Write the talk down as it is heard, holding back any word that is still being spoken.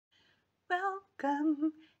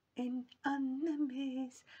Welcome in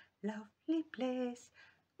Anneme's lovely place.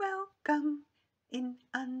 Welcome in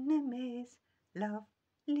Anneme's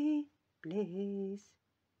lovely place.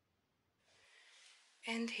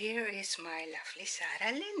 And here is my lovely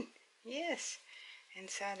Sarah-Lynn. Yes, and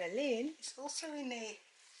Sarah-Lynn is also in a,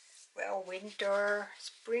 well, winter,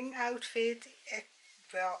 spring outfit.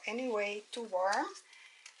 Well, anyway, too warm.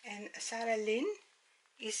 And Sarah-Lynn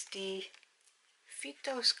is the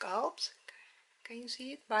Vito sculpt. Can you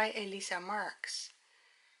see it? By Elisa Marx.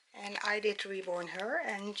 And I did reborn her,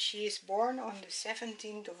 and she is born on the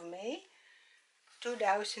 17th of May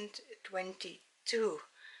 2022.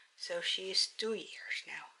 So she is 2 years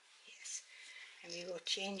now. Yes. And we will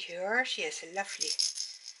change her. She has a lovely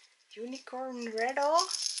unicorn rattle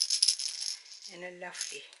and a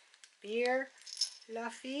lovely beer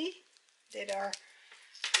fluffy that are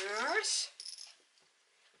hers.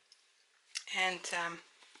 And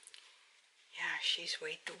yeah, she's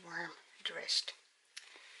way too warm dressed.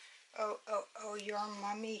 Oh, your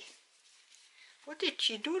mommy. What did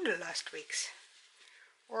she do the last weeks?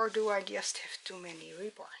 Or do I just have too many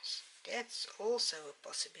reborns? That's also a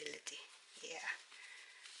possibility. Yeah.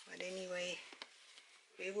 But anyway,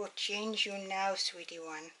 we will change you now, sweetie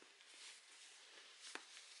one.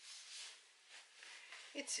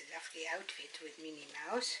 It's a lovely outfit with Minnie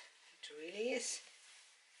Mouse. It really is.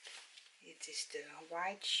 It is the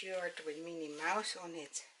white shirt with Minnie Mouse on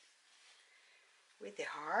it, with the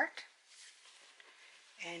heart,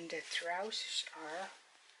 and the trousers are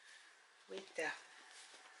with the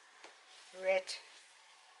red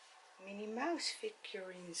Minnie Mouse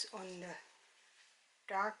figurines on the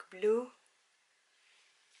dark blue,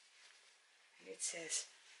 and it says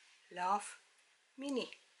Love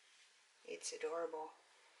Minnie. It's adorable.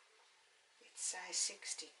 It's size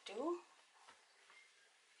 62.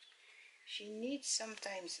 She needs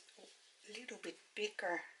sometimes a little bit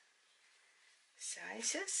bigger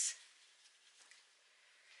sizes,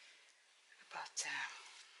 but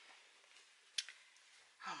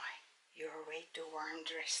oh my, you're way too warm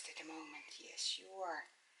dressed at the moment. Yes, you are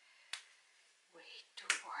way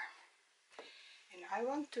too warm. And I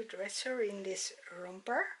want to dress her in this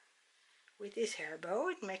romper with this hair bow.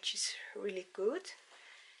 It matches really good.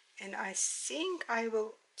 And I think I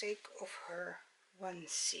will take off her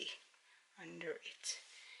onesie under it,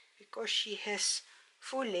 because she has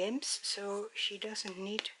full limbs, so she doesn't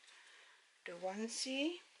need the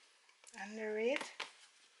onesie under it.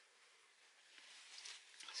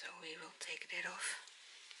 So we will take that off.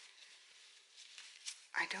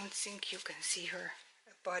 I don't think you can see her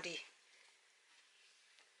body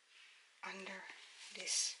under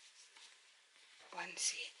this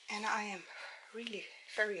onesie. And I am really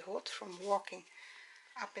very hot from walking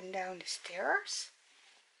up and down the stairs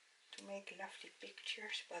to make lovely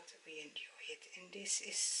pictures, but we enjoy it. And this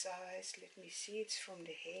is size, let me see, it's from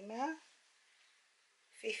the Hema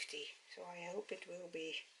 50, so I hope it will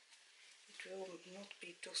not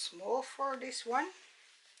be too small for this one,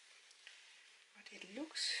 but it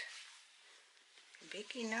looks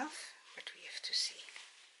big enough. But we have to see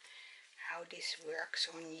how this works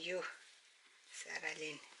on you,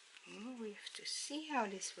 Sarah-Lynn. We have to see how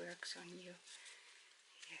this works on you.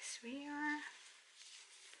 Yes, we are.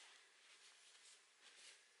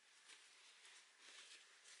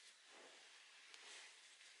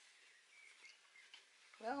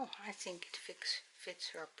 Well, I think it fits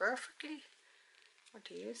her perfectly. What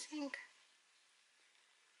do you think?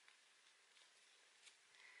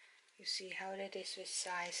 You see how that is with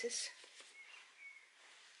sizes.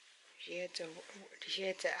 She had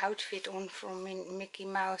the outfit on from Mickey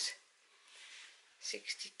Mouse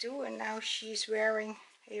 62, and now she's wearing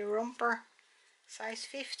a romper size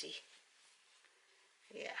 50.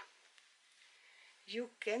 Yeah.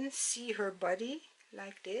 You can see her body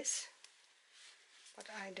like this, but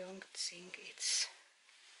I don't think it's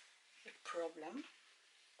a problem.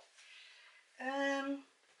 I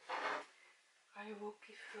will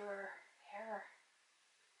give her hair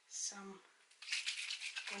some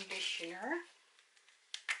conditioner,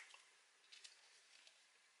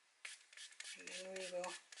 and then we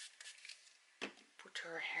will put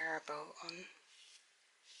her hair bow on.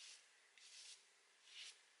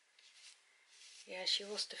 Yeah, she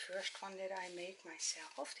was the first one that I made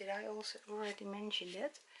myself. Did I also already mention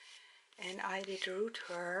that? And I did root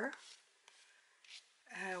her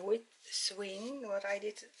with swing, but I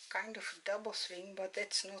did kind of double swing, but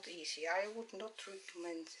that's not easy. I would not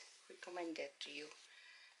recommend that to you.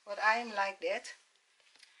 But I'm like that.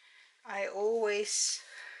 I always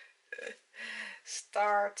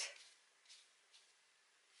start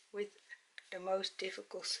with the most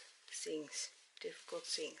difficult things.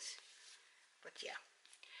 But yeah,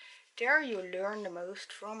 there you learn the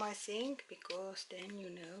most from, I think, because then you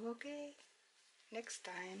know, okay, next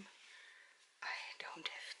time I don't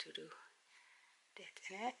have to do that.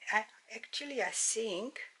 And I actually, I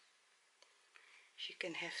think she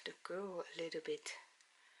can have the curl a little bit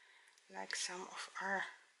like some of our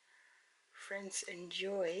friends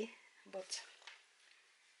enjoy, but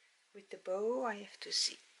with the bow I have to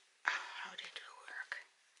see how that will work.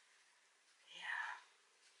 Yeah,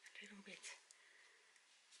 a little bit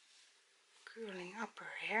curling up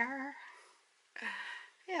her hair.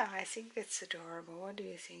 Yeah, I think that's adorable. What do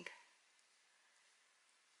you think?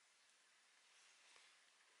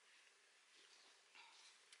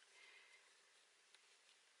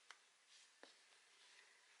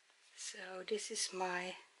 So this is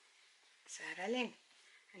my Sarah-Lynn,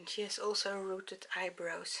 and she has also rooted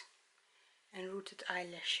eyebrows and rooted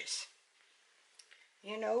eyelashes.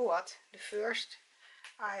 You know what? The first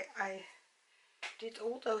I did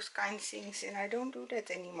all those kind of things, and I don't do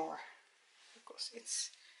that anymore because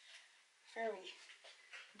it's very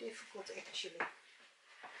difficult actually.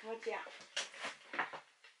 But yeah,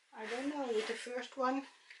 I don't know, with the first one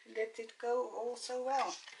that did go all so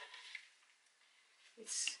well.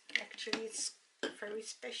 It's very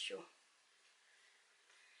special.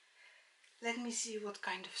 Let me see what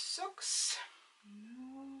kind of socks.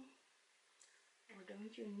 No, or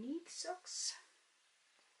don't you need socks?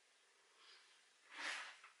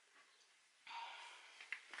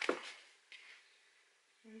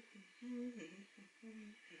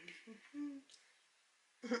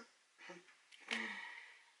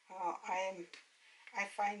 Oh, I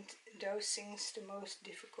find those things the most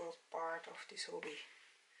difficult part of this hobby,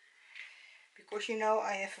 because you know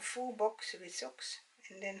I have a full box with socks,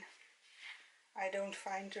 and then I don't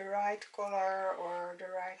find the right color or the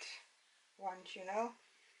right ones, you know.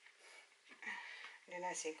 And then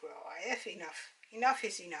I think, well, I have enough. Enough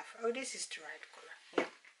is enough. Oh, this is the right color.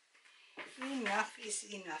 Yeah. Enough is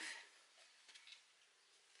enough.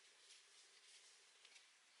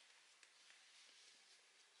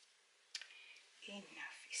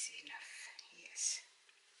 Enough is enough. Yes.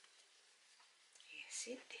 Yes,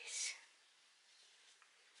 it is.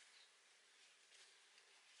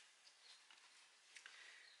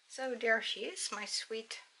 So there she is, my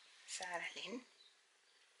sweet Sarah-Lynn.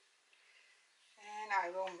 And I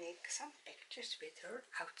will make some pictures with her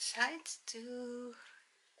outside to